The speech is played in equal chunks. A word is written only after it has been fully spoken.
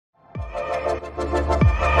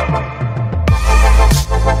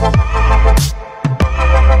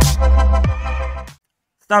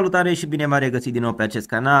Salutare și bine v-am regăsit din nou pe acest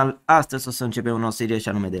canal. Astăzi o să începem o nouă serie și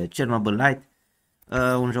anume de Chernobylite,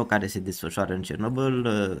 un joc care se desfășoară în Chernobyl,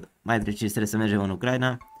 mai precis trebuie să mergem în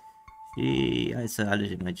Ucraina. Și hai să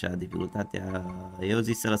alegem aici dificultatea. Eu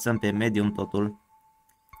zic să lăsăm pe medium totul.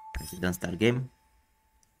 Hai să dăm start game.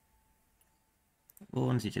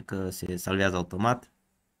 Bun, zice că se salvează automat.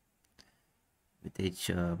 Uite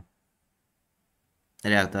aici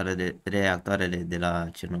reactoarele de la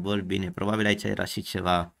Chernobyl. Bine, probabil aici era și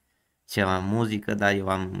ceva muzică, dar eu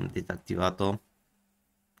am dezactivat-o.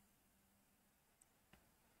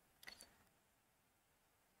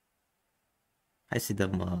 Hai să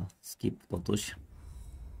dăm skip totuși.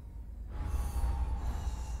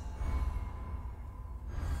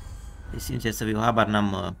 Deci, sincer să fiu, habar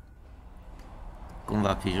n-am cum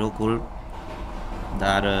va fi jocul,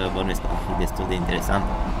 dar bănuiesc că va fi destul de interesant.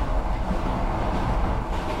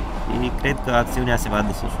 Și cred că acțiunea se va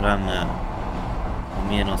desfășura în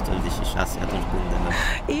 1986, atunci când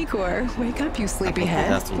Igor, wake up, you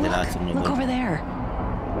sleepyhead. Look over there.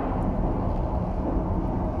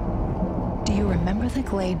 Do you remember the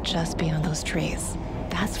glade just beyond those trees?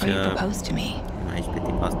 That's where you proposed to me. Aici pe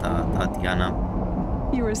timpul asta, Tatiana.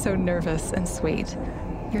 You were so nervous and sweet.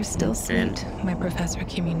 You're still sweet, my Professor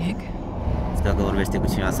Kimunik. Știu că vorbește cu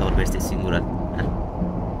cineva sau vorbește singură.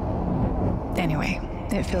 Anyway,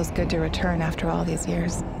 it feels good to return after all these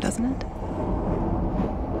years, doesn't it?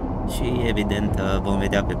 Și evident vom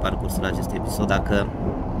vedea pe parcursul acestui episod dacă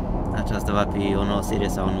aceasta va fi o nouă serie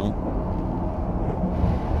sau nu.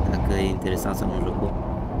 Dacă e interesant sau nu jocul.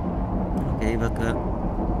 Ok, văd că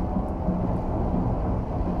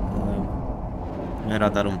nu era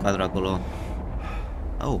doar un cadru acolo.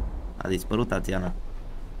 Oh, a dispărut Tatiana.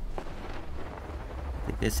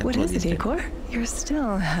 What is it, Igor? You're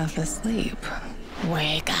still half asleep.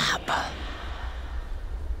 Wake up.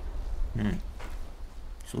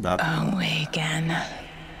 Ciudat. Awaken.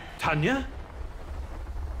 Tanya?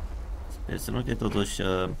 Sper să nu fie totuși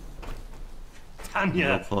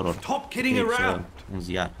Tanya, horror. stop kidding around. Un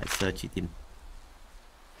ziar, hai să citim.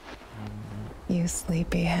 You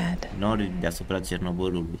sleepyhead. Nori deasupra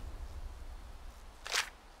Chernobylului.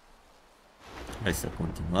 Hai să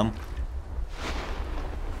continuăm.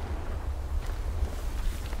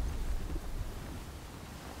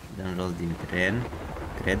 Dăm jos din tren,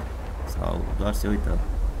 cred, sau doar se uită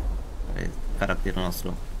caracterul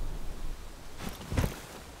nostru.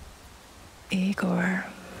 Igor.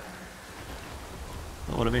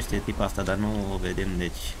 Vorbește tipa asta, dar nu o vedem,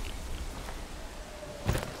 deci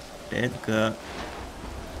cred că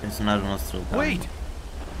personajul nostru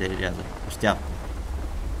delirează, așteaptă.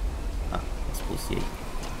 A spus ei.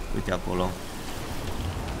 Uite acolo.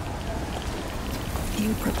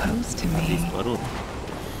 You proposed to A me. dispărut.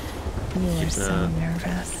 You were so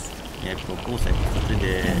nervous. Mi-ai propus, ai fost atât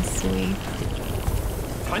de Sweet.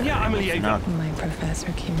 Tanya, I'm emoționat. My Professor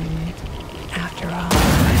Kimunik. After all.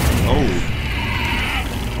 Oh!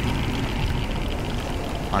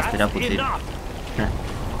 M-a speriat puțin.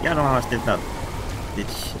 Chiar nu m-am așteptat.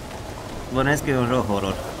 Deci, bănuiesc că e un joc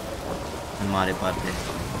horror. În mare parte.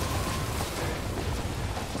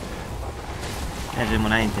 Mergem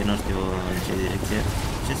înainte, nu știu în ce direcție.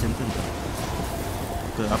 Ce se întâmplă?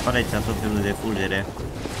 Că apare aici tot felul de fulgere.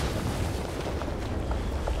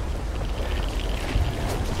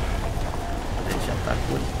 Deci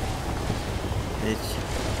atacuri. Deci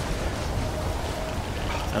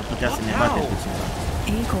s-ar putea să ne bate cu cineva.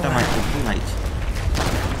 Da, mai puțin aici.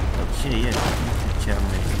 Ce e? Nu știu ce am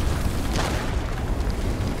mai.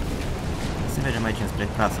 Să mergem aici spre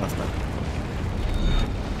casa asta.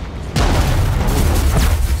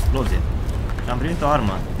 Explozie. Și am primit o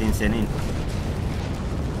armă din senin.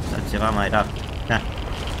 Sau ceva mai rar. Ha.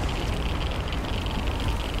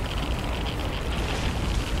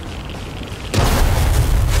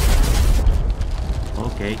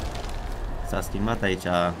 Ok. S-a schimbat aici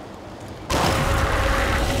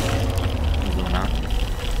zona.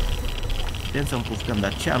 Putem să împușcăm,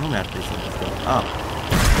 dar ce anume ar trebui să împușcăm? Ah.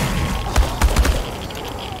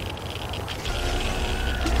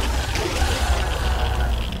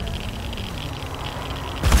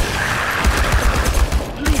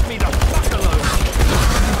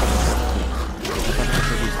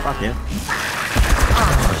 Spate.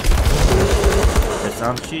 Sper să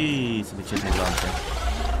am și suficient de glonțe.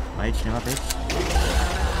 Mai e cineva pe aici?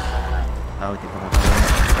 Da, uite că mă fac.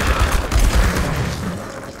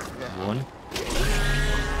 Bun.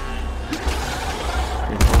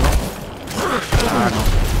 Ah, nu.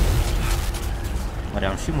 Oare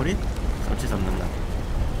am și murit? Sau ce s-a întâmplat?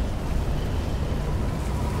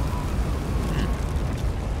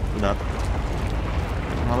 Ciudat.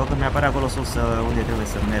 Mă rog că mi-a apare acolo sus unde trebuie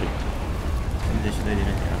să merg. 52 de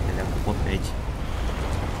metri, credeam că pot pe aici.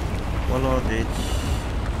 Acolo, deci...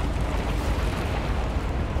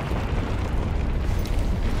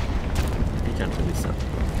 Aici ar trebui să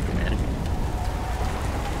merg.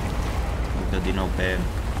 Uite din nou pe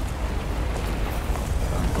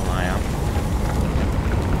fantoma aia.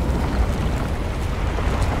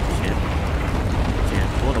 Ce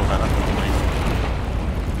horror arată cum aici.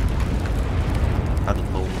 Ca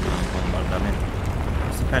după un bombardament.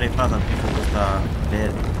 Nu știu care e faza cu focul ăsta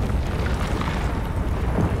verde.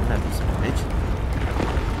 Nu ar trebui să mă vezi.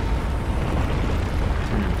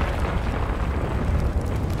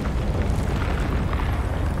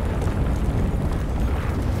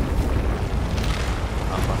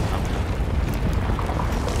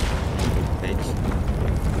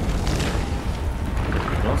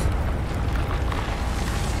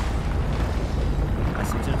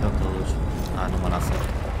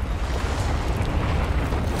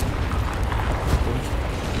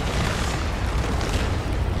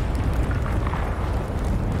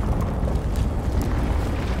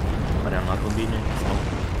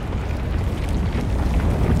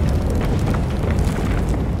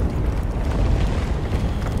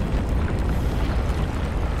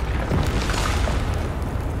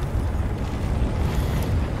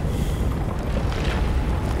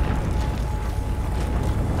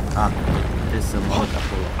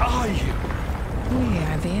 We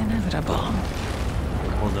are the inevitable.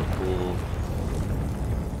 O poză cu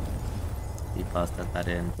tipa asta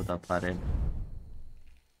care în tot apare.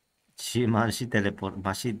 Și m-a și teleport,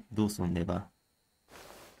 m-a și dus undeva.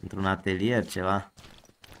 Într-un atelier, ceva.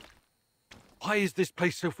 Why is this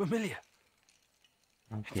place so familiar?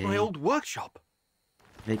 Ok. It's my old workshop.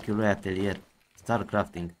 Vechiul lui atelier. Star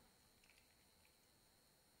Crafting.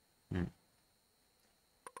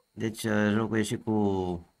 Deci jocul e și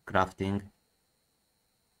cu crafting.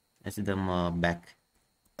 Hai să dăm back.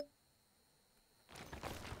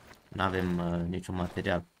 Nu avem niciun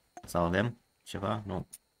material. Sau avem ceva? Nu.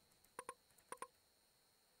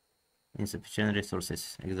 Insufficient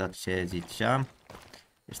resources. Exact ce ziceam.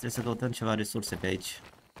 Deci trebuie să căutăm ceva resurse pe aici.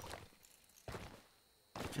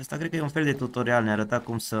 Și asta cred că e un fel de tutorial. Ne arăta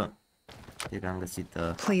cum să... Cred că am găsit...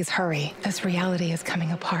 Please hurry. This reality is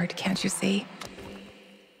coming apart, can't you see?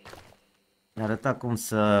 Ne arăta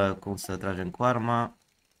cum să tragem cu arma.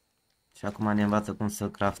 Și acum ne învață cum să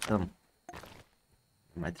craftăm.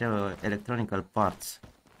 Mai trebuie electronical parts.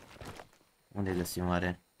 Unde găsim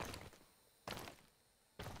oare?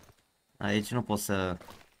 Aici nu pot să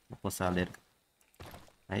alerg.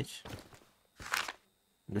 Aici?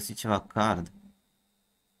 Găsi ceva card.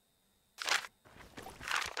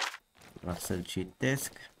 Doar să-l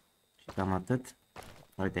citesc. Și cam atât.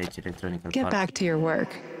 Uite aici electronical Get parts. back to your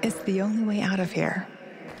work. It's the only way out of here.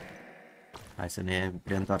 Hai să ne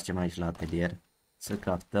reîntoarcem aici la atelier. Să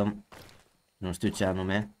craftăm. Nu știu ce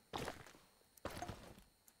anume.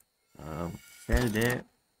 Fel de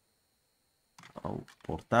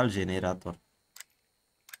portal generator.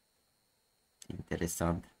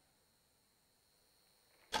 Interesant.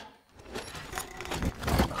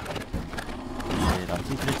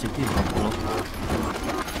 Generativ trece timp acolo.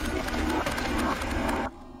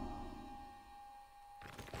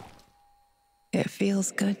 It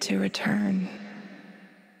feels good to return.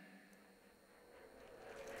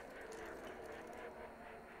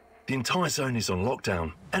 The entire zone is on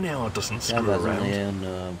lockdown. NAR doesn't screw Întreaga zonă around. e în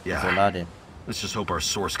izolare. Let's just hope our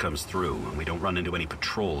source comes through and we don't run into any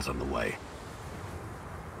patrols on the way.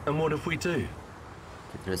 And what if we do?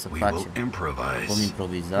 Ce trebuie să We will facem? Vom improvise.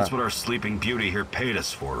 improviza. That's what our sleeping beauty here paid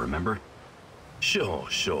us for, remember? Sure.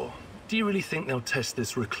 Do you really think they'll test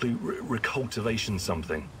this recultivation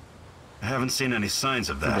something? I haven't seen any signs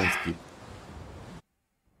of Să dăm that. skip.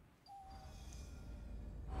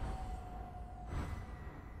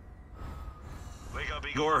 Wake up,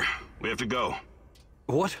 Igor. We have to go.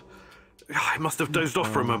 What? I must have dozed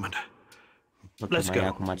off for a moment. Văd că Let's mai e go.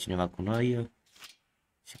 acum cineva cu noi.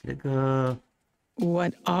 Și cred că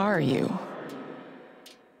What are you?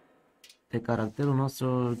 pe caracterul nostru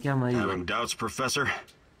îl cheamă Igor. Having doubts, Professor?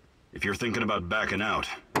 If you're thinking about backing out,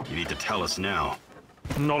 you need to tell us now.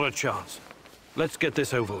 Not a chance. Let's get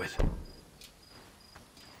this over with.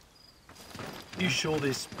 You sure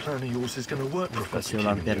this plan of yours is going to work, Și Professor o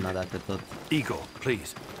Keenan? lanterna dacă tot. Igor,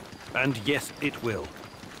 please. And yes, it will.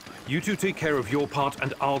 You two take care of your part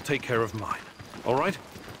and I'll take care of mine. All right?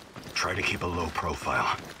 Try to keep a low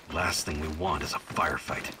profile. Last thing we want is a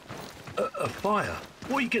firefight. A fire?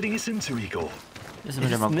 What are you getting us into, Igor? Trebuie să It is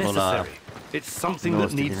mergem acolo la necessary. It's something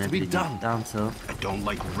that 900 de needs to be metri done. distanță. I don't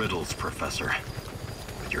like riddles, Professor.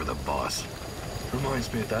 But you're the boss.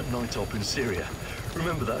 Reminds me of that night op in Syria.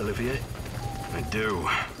 Remember that, Olivier? I do,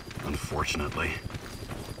 unfortunately.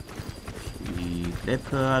 Și cred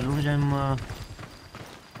că ajungem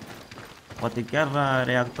poate chiar la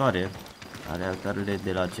reactoare, la reactoarele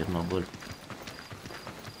de la Chernobyl.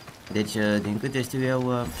 Deci, din câte știu eu,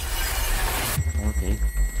 ok.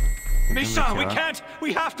 Misha, we can't!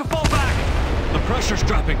 We have to fall back! The pressure's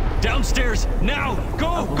dropping! Downstairs! Now!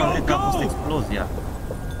 Go! Go! Go! Explozia.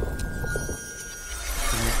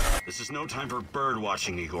 This is no time for bird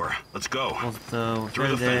watching, Igor. Let's go. Un Through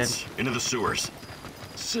fel the de fence, into the sewers.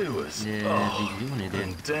 Sewers. viziune de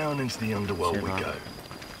And down into the underworld we ceva. go.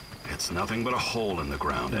 It's nothing but a hole in the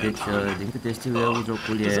ground, Deci, Anton. din câte știu eu,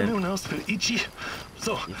 jocul Does e anyone else feel itchy?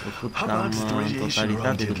 So, făcut how cam bad is the în radiation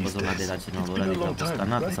around totalitate here după these zona de days? la It's Chernobyl, been a adică a long fost time,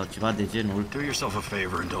 scanată right? sau ceva de genul. Do yourself a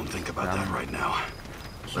favor and don't think about that right now.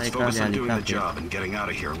 Așa Let's e ca focus on doing the realitate. job and getting out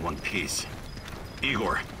of here in one piece.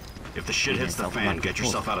 Igor, if the shit hits the fan, get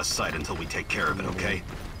yourself out of sight until we take care of it, okay?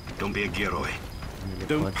 Don't be a gheroi.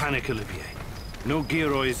 Don't panic, Olivier. No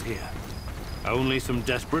Girois here. Only some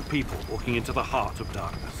desperate people walking into the heart of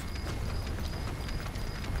darkness.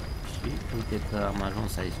 Și uite că am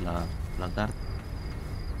ajuns aici la gard.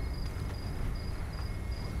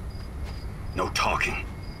 No talking.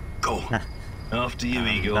 Go. After you,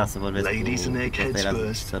 Igor. Da, să vorbesc Ladies and cu eggheads Opera,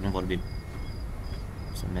 first. să nu vorbim.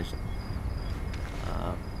 Să mergem.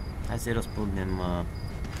 Hai să-i răspundem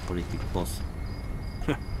politicos.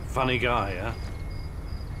 Funny guy, huh?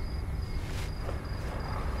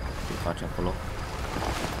 Ce face acolo?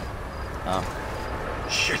 Da.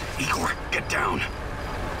 Shit, Igor, get down.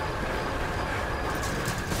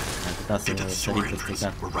 Am putea Get to the să sewer sărim peste entrance.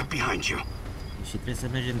 gard. We're right behind you. Și trebuie să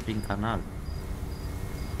mergem prin canal.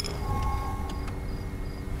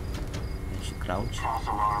 Și crouch.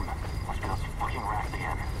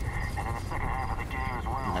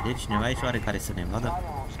 Da, deci cineva aici oare care să ne vadă?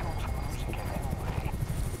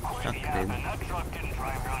 Așa cred.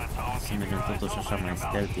 Să mergem totuși așa mai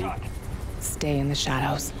stealthy. Stay in the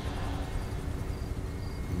shadows.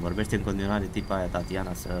 Vorbește în continuare tipa aia,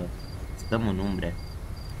 Tatiana, să stăm în umbre.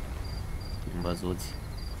 Fim văzuți.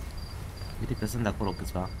 Uite că sunt de acolo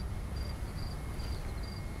câțiva.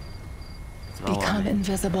 Câțiva Become oameni.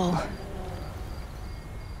 invisible.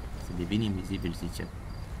 Să devin invizibil, zice.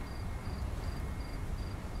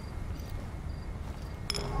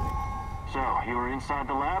 So, you were inside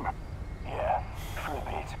the lab? Yeah, for a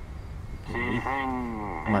bit. See anything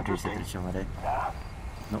Cum ar trebui să interesting? trecem, oare?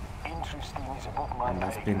 Nu, Interesting is above my am dat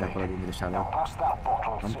pay sprint de grade. acolo din greșeală. Now pass that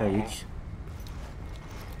bottle Am to pe me. aici.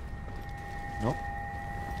 Nu.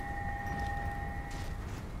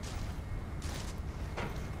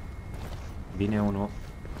 Vine unul.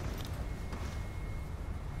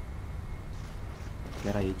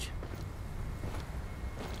 Chiar aici.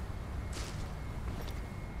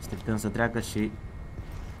 Așteptăm să treacă și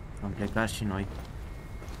am plecat și noi.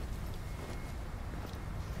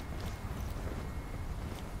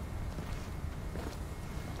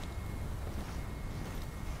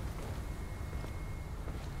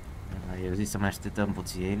 Eu zic să mai așteptăm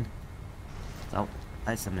puțin. Sau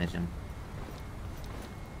hai să mergem.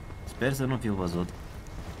 Sper să nu fiu văzut.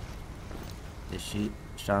 Deși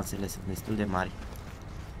șansele sunt destul de mari.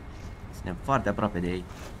 Suntem foarte aproape de ei.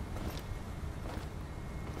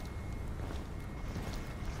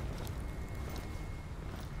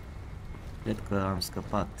 Cred că am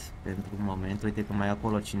scăpat pentru un moment. Uite că mai e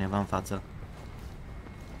acolo cineva în față.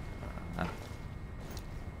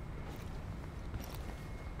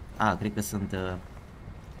 Da. Cred că sunt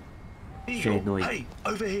cei Igor, doi. hey,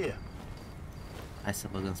 over here. Hai să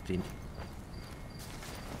băgăm sprint.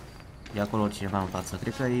 E acolo cineva în față.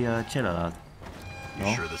 Cred că e celălalt. You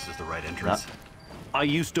No? sure this is the right entrance?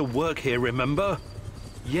 I used to work here, remember?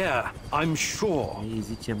 Yeah, I'm sure. Ei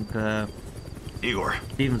zicem că Igor,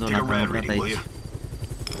 știm take zona, a că am rad lucrat reading, will aici.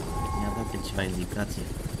 you? Mi-a dat el ceva indicație.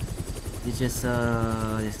 Zice să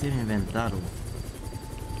deschidem inventarul.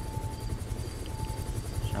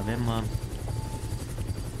 Și avem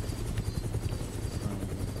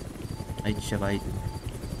aici ceva aici.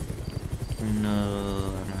 Un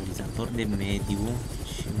analizator de mediu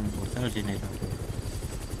și un portal generator.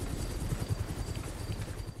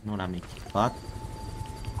 Nu l-am echipat.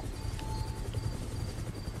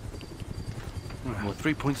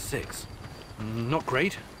 3.6. Not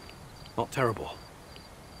great. Not terrible.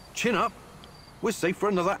 Chin up. We're safe for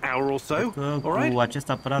another hour or so. Că All right? cu acest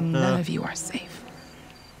aparat None of you are safe.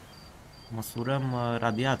 măsurăm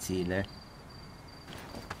radiațiile.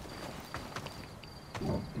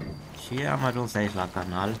 Și am ajuns aici la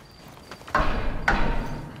canal.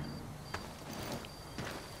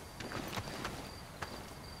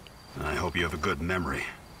 I hope hope you have a good memory.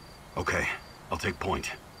 Okay, I'll take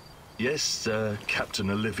point. Yes, Captain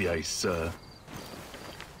Olivier, sir.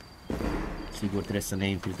 Sigur trebuie să ne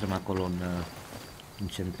infiltrăm acolo în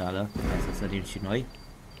centrală, ca să sărim și noi.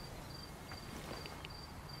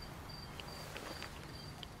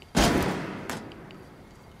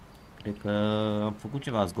 Cred că am făcut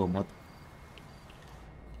ceva zgomot.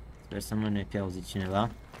 Sper să nu ne fi auzit cineva.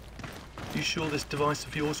 You sure this device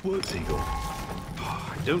of yours works, Igor?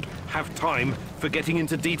 I don't have time for getting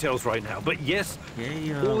into details right now, but yes,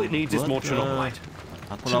 all it needs is more Chernobylite.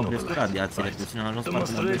 Acolo au crescut radiațiile, puțin am ajuns The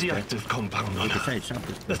foarte most la 12. radioactive compound on Uite, Earth.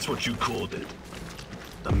 67. That's what you called it.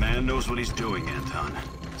 The man knows what he's doing, Anton.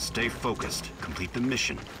 Stay focused. Complete the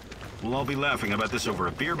mission. We'll all be laughing about this over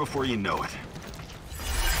a beer before you know it.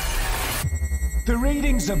 The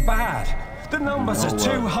readings are bad. The numbers are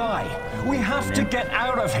too high. We have to get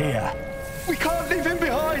out of here. We can't leave him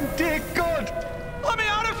behind, dear God! Let me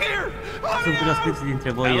out of here! Sunt curios câți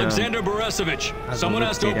dintre voi Alexander Borisovich, someone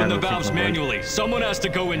has to open the valves manually. Someone has to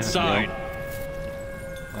go inside.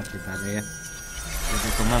 Foarte tare e. Deci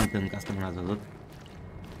recomand în caz că nu l-ați văzut.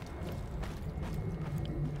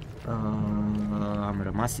 Am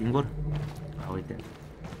rămas singur. Uite.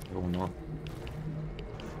 E unul.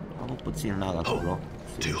 Am avut puțin lag acolo.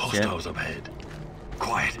 Two hostiles up ahead.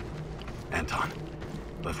 Quiet. Anton,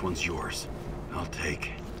 left one's yours.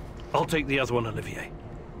 I'll take the other one, Olivier.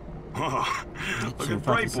 Oh, look at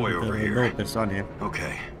Bright Boy over Două here. persoane.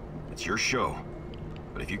 Okay, it's your show.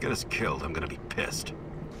 But if you get us killed, I'm gonna be pissed.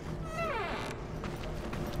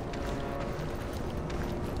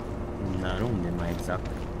 Dar unde mai exact?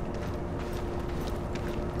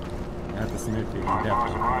 Iată să merg pe Fires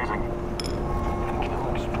dreapta. are rising. And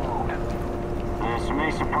will explode. This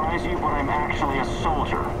may surprise you, but I'm actually a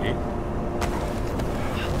soldier. Ok.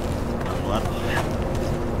 Am luat.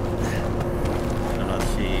 Am luat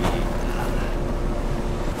și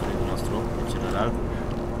colegul nostru, pe celălalt.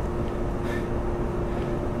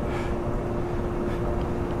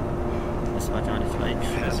 O să facem ceva aici.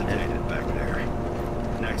 Hesitated back there.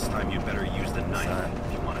 Next time you better use the knife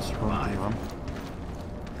if you want to survive. Continuăm.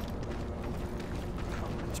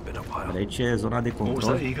 It's been a Dar while. aici e zona de What was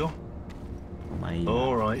control. that, Igor? Mai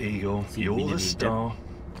All right, Igor. See, You're bine, the star.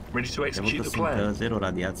 Ready to trebuie execute să the plan? sunt zero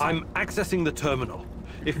radiație. I'm accessing the terminal.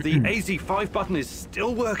 If the AZ5 button is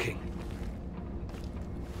still working.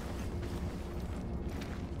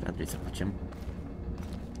 Da, trebuie să facem.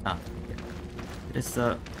 Ah, ok. Trebuie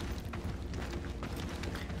să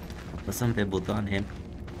apăsăm pe butoane.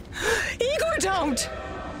 Igor, don't!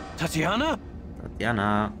 Tatiana?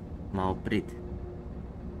 Tatiana m-a oprit.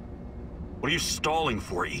 What are you stalling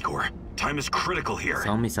for, Igor? Time is critical here.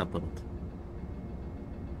 Sau mi s-a părut.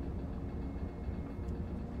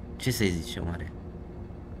 Ce să-i zice, oare?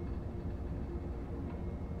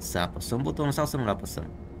 Să apăsăm butonul sau să nu-l apăsăm?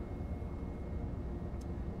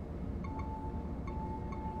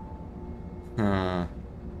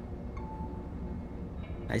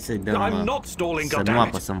 Hai să-i dăm I'm not stalling, să nu goddammit.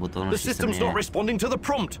 apăsăm butonul The și să system's not responding to the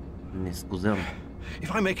prompt. ne scuzăm. If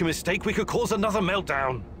I make a mistake, we could cause another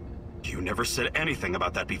meltdown. You never said anything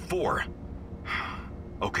about that before.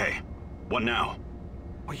 Okay, what now?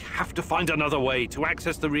 We have to find another way to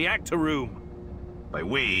access the reactor room. By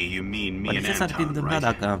we, you mean me Oare and ce s-ar fi Anton, întâmplat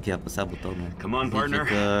right? dacă am fi apăsat butonul? Come on, Zice partner.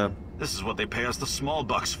 că This is what they pay us the small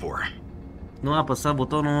bucks for. nu a apăsat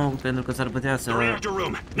butonul pentru că s-ar putea să The reactor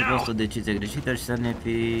room, fi now! fost o decizie greșită și să ne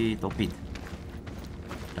fi topit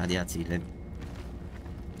radiațiile.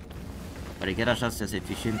 Oare chiar așa să se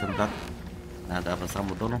fi și întâmplat dacă a apăsat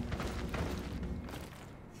butonul?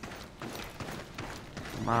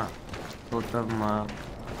 Ma căutăm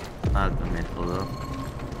altă metodă.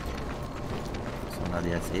 Sunt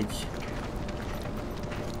radiații aici.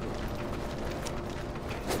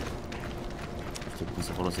 Nu știu cum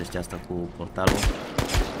se folosește asta cu portalul.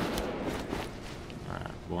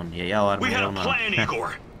 Bun, ei iau armă, We had eu a nu am. plan,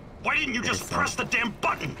 Igor! Why didn't you just press the damn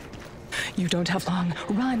button? You don't have long.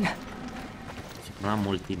 Run! Și nu am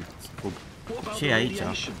mult timp să fug. What about Ce the e aici?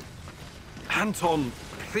 radiation? Anton,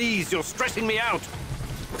 please, you're stressing me out.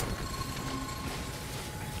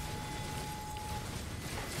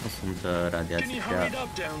 Nu sunt Can radiații you prea hurry it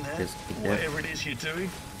up down there? descute. Whatever it is you're doing.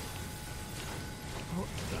 What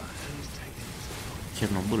the hell is taking this?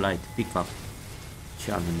 Chernobylite, pick-up.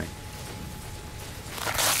 Ce anume?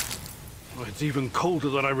 Oh, it's even colder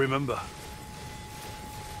than I remember.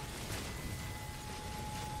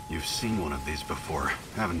 You've seen one of these before,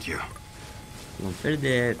 haven't you? E un fel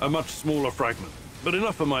de A much smaller fragment, but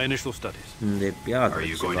enough for my initial studies. piatră, Are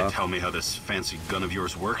you going to ceva. tell me how this fancy gun of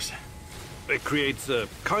yours works? It creates a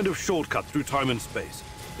kind of shortcut through time and space.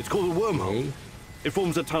 It's called a wormhole. Ok. It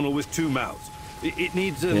forms a tunnel with two mouths. It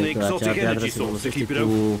needs an exotic energy source to keep it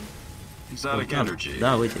open. Exotic energy.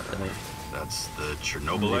 Da, uite. That's the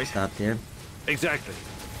Chernobylite? Exactly.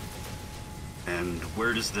 And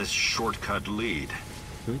where does this shortcut lead?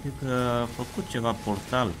 Uite că a făcut ceva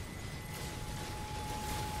portal.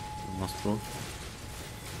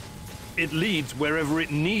 It leads wherever it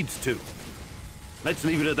needs to. Let's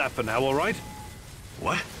leave it at that for now, all right?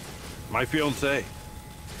 What? My fiancée.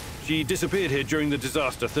 She disappeared here during the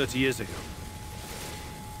disaster 30 years ago.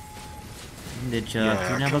 Deci,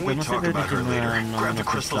 Yeah, can we talk about her later? Grab the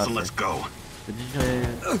crystals and let's go.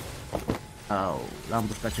 Au, l-am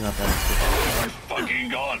buscat ceva pe My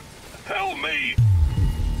fucking god! Help me!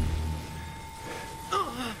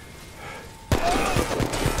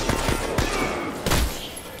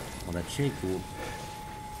 Dar ce-i cu...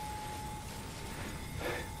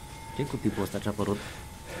 Ce-i cu tipul ăsta ce-a apărut?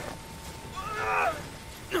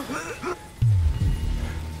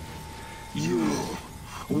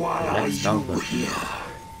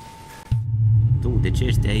 Tu, de ce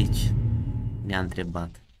ești aici? Ne-a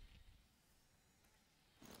întrebat.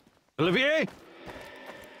 Olivier?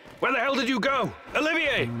 Where the hell did you go?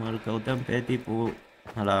 Olivier! Îl căutăm pe tipul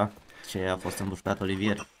ăla ce a fost îmbușcat,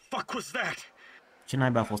 Olivier. What the fuck was that? Ce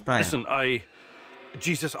naiba a fost aia? Listen,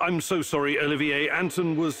 Jesus, I'm so sorry, Olivier.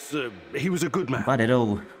 Anton was... he was a good man. Îmi pare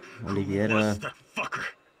rău, Olivier. Was that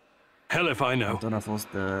fucker? Hell if I know. Anton a fost...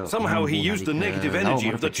 Somehow he used the negative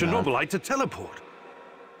energy of the Chernobylite to teleport.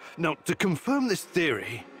 Now, to confirm this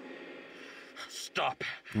theory... Stop.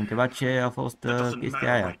 Îmi întreba ce a fost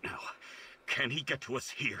chestia aia. Right now. Can he get to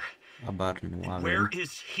us here? Habar nu avem. Where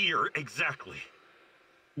is here exactly?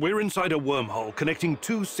 We're inside a wormhole connecting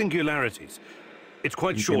two singularities. It's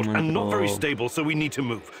quite short and not very stable, so we need to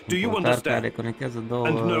move. Do you understand?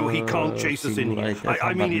 And no, he can't chase us in here.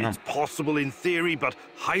 I mean, it's possible in theory, but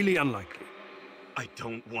highly unlikely. I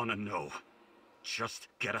don't want to know. Just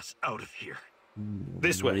get us out of here.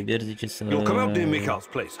 This way. You'll come out near Mikhail's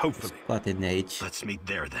place, hopefully. Scoate de aici. Let's meet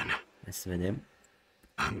there then. Hai să vedem.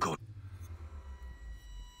 I'm going.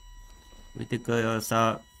 Uite că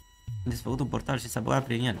s-a desfăcut un portal și s-a băgat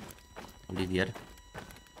prin el. Olivier.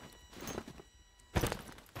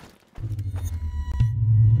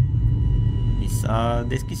 S-a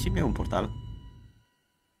deschis și mie un portal.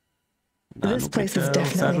 This place is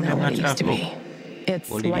definitely not what it used to be. It's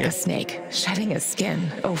like a snake, shedding its skin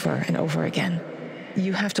over and over again.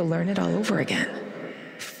 You have to learn it all over again.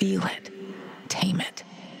 Feel it. Tame it.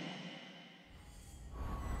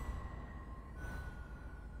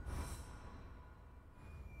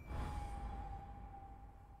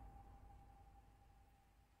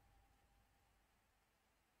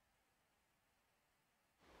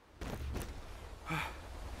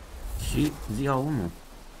 Și ziua 1,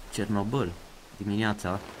 Chernobyl,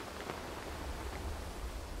 dimineața.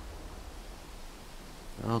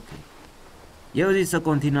 Ok. Eu zic să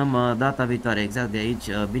continuăm data viitoare exact de aici.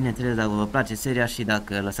 Bineînțeles, dacă vă place seria și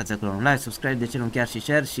dacă lăsați acolo un like, subscribe, de ce nu chiar și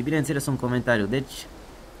share și bineînțeles un comentariu. Deci,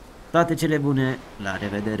 toate cele bune, la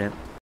revedere!